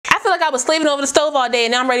feel like I was slaving over the stove all day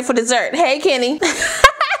and now I'm ready for dessert. Hey, Kenny.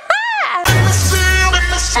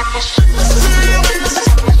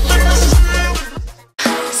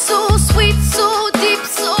 So sweet, so deep,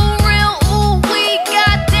 so real. Ooh, we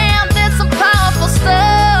goddamn, that's some powerful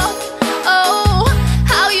stuff. Oh,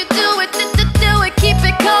 how you do it, do it, keep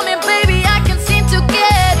it coming, baby. I can seem to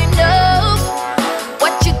get enough.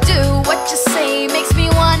 What you do, what you say, makes me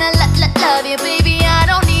wanna love you, baby. I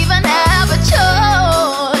don't even have a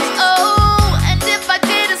choice. Oh, and if I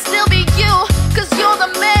did, it'd still be you, 'cause you're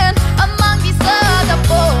the man among these other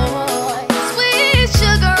boys. Sweet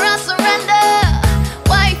sugar, I surrender.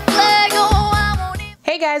 White flag, oh, I won't even.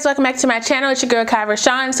 Hey guys, welcome back to my channel. It's your girl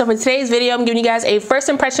RaShon. So for today's video, I'm giving you guys a first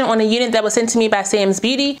impression on a unit that was sent to me by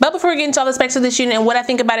Samsbeauty. But before we get into all the specs of this unit and what I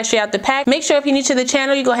think about it straight out the pack, make sure if you're new to the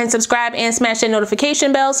channel, you go ahead and subscribe and smash that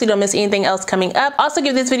notification bell so you don't miss anything else coming up. Also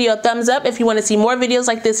give this video a thumbs up if you want to see more videos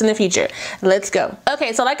like this in the future. Let's go.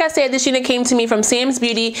 Okay, so like I said, this unit came to me from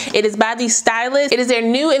Samsbeauty. It is by the Stylist. It is their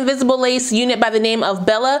new invisible lace unit by the name of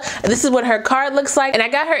Bella. This is what her card looks like, and I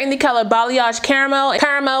got her in the color balayage caramel,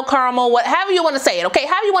 caramel, whatever you want to say it, okay?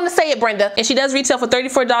 How you want to say it, Brenda. And she does retail for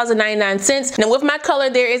 $34.99. Now with my color,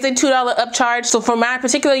 there is a $2 upcharge. So for my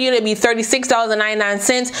particular unit, it'd be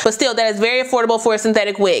 $36.99, but still that is very affordable for a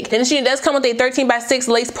synthetic wig. And this unit does come with a 13x6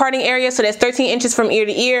 lace parting area, so that's 13 inches from ear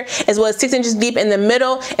to ear, as well as 6 inches deep in the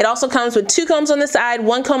middle. It also comes with 2 combs on the side,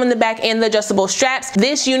 1 comb in the back, and the adjustable straps.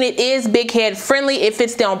 This unit is big head friendly. It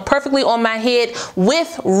fits down perfectly on my head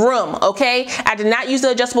with room, okay? I did not use the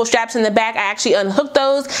adjustable straps in the back. I actually unhooked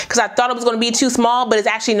those because I thought it was going to be too small, but it's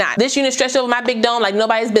actually not. This unit stretched over my big dome like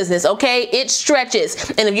nobody's business, okay? It stretches.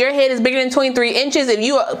 And if your head is bigger than 23 inches, if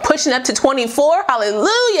you are pushing up to 24,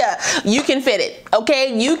 hallelujah, you can fit it,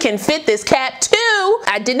 okay? You can fit this cap too.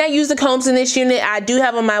 I did not use the combs in this unit. I do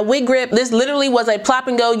have on my wig grip. This literally was a plop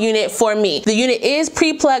and go unit for me. The unit is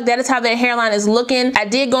pre-plucked. That is how their hairline is looking. I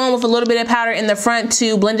did go in with a little bit of powder in the front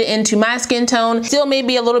to blend it into my skin tone. Still may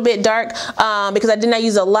be a little bit dark because I did not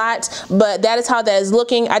use a lot, but that is how that is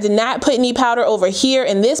looking. I did not put any powder over here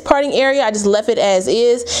in this parting area. I just left it as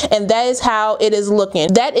is, and that is how it is looking.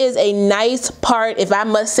 That is a nice part, if I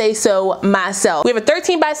must say so myself. We have a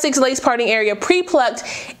 13x6 lace parting area pre-plucked,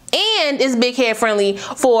 and it's big head friendly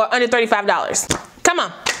for under $35. Come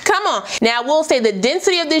on. Come on. Now, I will say the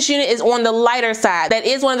density of this unit is on the lighter side. That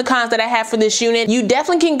is one of the cons that I have for this unit. You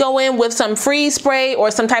definitely can go in with some freeze spray or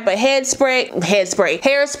some type of hair spray,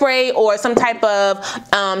 or some type of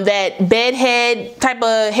that bed head type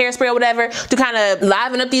of hairspray or whatever to kind of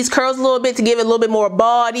liven up these curls a little bit to give it a little bit more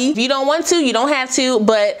body. If you don't want to, you don't have to,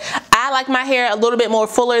 but I like my hair a little bit more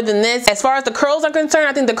fuller than this. As far as the curls are concerned,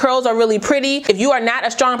 I think the curls are really pretty. If you are not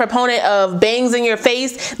a strong proponent of bangs in your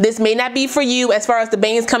face, this may not be for you. As far as the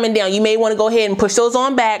bangs coming down, you may want to go ahead and push those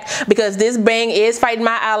on back because this bang is fighting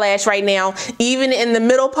my eyelash right now. Even in the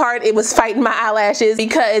middle part, it was fighting my eyelashes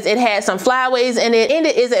because it had some flyaways in it, and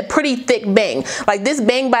it is a pretty thick bang. Like this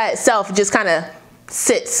bang by itself just kind of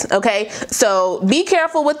sits, okay? So be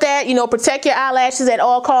careful with that, you know, protect your eyelashes at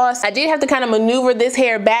all costs. I did have to kind of maneuver this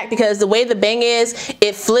hair back because the way the bang is,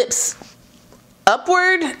 it flips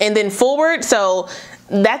upward and then forward, so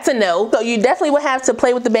that's a no. So you definitely would have to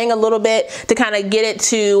play with the bang a little bit to kind of get it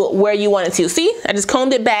to where you want it to. See, I just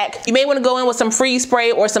combed it back. You may want to go in with some freeze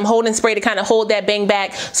spray or some holding spray to kind of hold that bang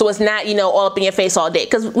back so it's not, you know, all up in your face all day,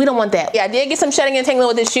 because we don't want that. Yeah, I did get some shedding and tangling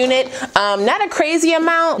with this unit. Not a crazy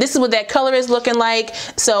amount. This is what that color is looking like.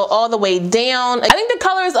 So all the way down. I think the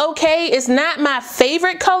color is okay. It's not my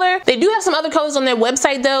favorite color. They do have some other colors on their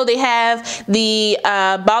website though. They have the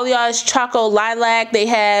balayage choco lilac. They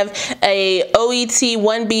have a OET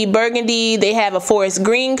 1B burgundy, they have a forest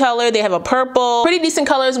green color, they have a purple. Pretty decent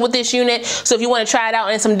colors with this unit, so if you want to try it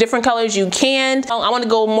out in some different colors, you can. I want to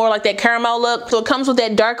go more like that caramel look, so it comes with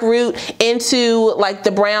that dark root into like the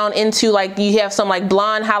brown, into like you have some like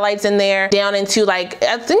blonde highlights in there, down into like,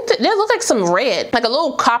 I think that looks like some red, like a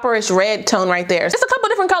little copperish red tone right there. Just a couple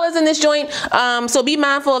different colors in this joint, so be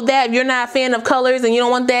mindful of that. If you're not a fan of colors and you don't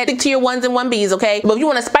want that, stick to your 1s and 1Bs, okay? But if you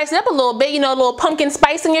want to spice it up a little bit, you know, a little pumpkin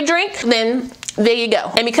spice in your drink, then there you go.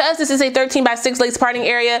 And because this is a 13x6 lace parting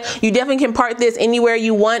area, you definitely can part this anywhere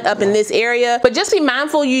you want up in this area, but just be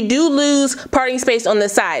mindful you do lose parting space on the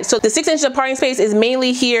side. So the 6 inches of parting space is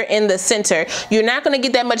mainly here in the center. You're not going to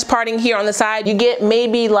get that much parting here on the side. You get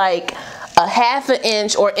maybe like a half an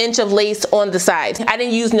inch or inch of lace on the side. I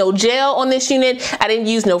didn't use no gel on this unit. I didn't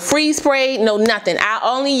use no freeze spray, no nothing. I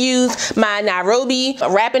only used my Nairobi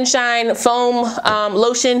Wrap and Shine foam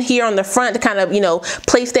lotion here on the front to kind of, you know,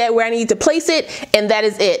 place that where I need to place it, and that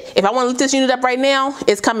is it. If I want to lift this unit up right now,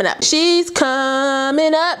 it's coming up. She's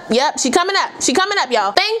coming up. Yep, she's coming up. She's coming up,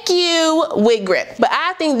 y'all. Thank you, Wig Grip. But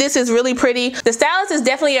I think this is really pretty. The Stylist is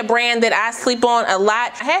definitely a brand that I sleep on a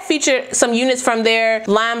lot. I have featured some units from their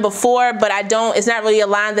line before, but I don't, it's not really a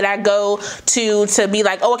line that I go to be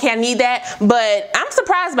like, oh, okay, I need that. But I'm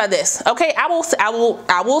surprised by this. Okay, I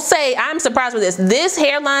will say I'm surprised with this. This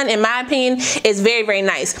hairline, in my opinion, is very, very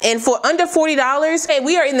nice. And for under $40, hey,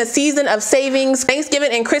 we are in the season of savings.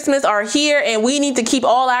 Thanksgiving and Christmas are here, and we need to keep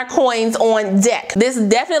all our coins on deck. This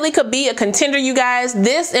definitely could be a contender, you guys.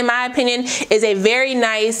 This, in my opinion, is a very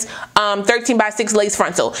nice 13x6 lace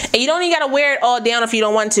frontal. And you don't even gotta wear it all down if you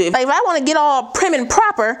don't want to. Like, if I want to get all prim and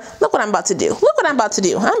proper, look what I'm about to do. Look what I'm about to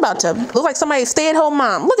do. I'm about to look like somebody's stay-at-home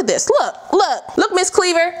mom. Look at this. Look, Miss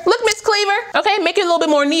Cleaver. Look, Miss Cleaver. Okay, make it a little bit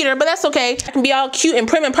more neater, but that's okay. I can be all cute and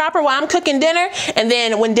prim and proper while I'm cooking dinner, and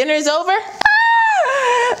then when dinner is over,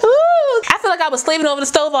 I feel like I was slaving over the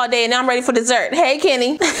stove all day and now I'm ready for dessert. Hey,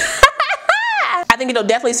 Kenny. I think it'll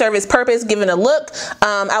definitely serve its purpose, given a look.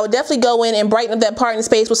 I would definitely go in and brighten up that part in the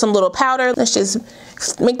space with some little powder. Let's just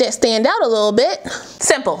make that stand out a little bit.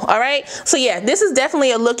 Simple, all right? So yeah, this is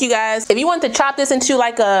definitely a look, you guys. If you want to chop this into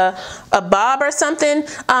like a bob or something,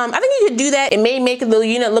 I think you could do that. It may make the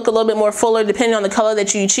unit look a little bit more fuller depending on the color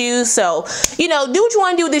that you choose. So, you know, do what you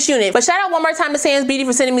want to do with this unit. But shout out one more time to Samsbeauty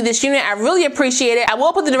for sending me this unit. I really appreciate it. I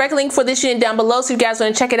will put the direct link for this unit down below, so if you guys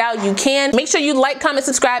want to check it out, you can. Make sure you like, comment,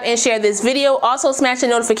 subscribe, and share this video. Also, smash the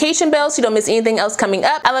notification bell so you don't miss anything else coming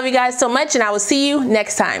up. I love you guys so much, and I will see you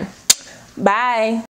next time. Bye.